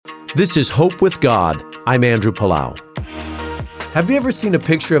This is Hope with God. I'm Andrew Palau. Have you ever seen a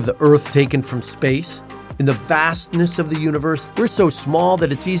picture of the Earth taken from space? In the vastness of the universe, we're so small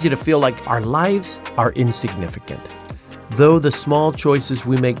that it's easy to feel like our lives are insignificant. Though the small choices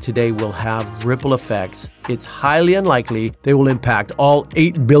we make today will have ripple effects, it's highly unlikely they will impact all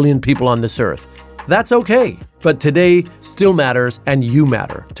 8 billion people on this earth. That's okay. But today still matters, and you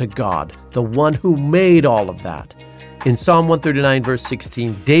matter to God, the one who made all of that. In Psalm 139, verse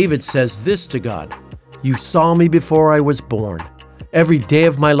 16, David says this to God: "You saw me before I was born. Every day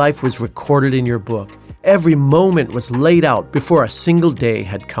of my life was recorded in your book. Every moment was laid out before a single day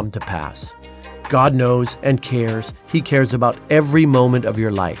had come to pass." God knows and cares. He cares about every moment of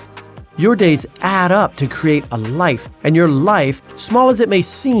your life. Your days add up to create a life, and your life, small as it may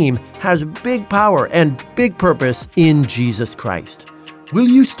seem, has big power and big purpose in Jesus Christ. Will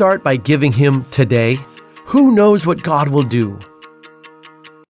you start by giving Him today? Who knows what God will do?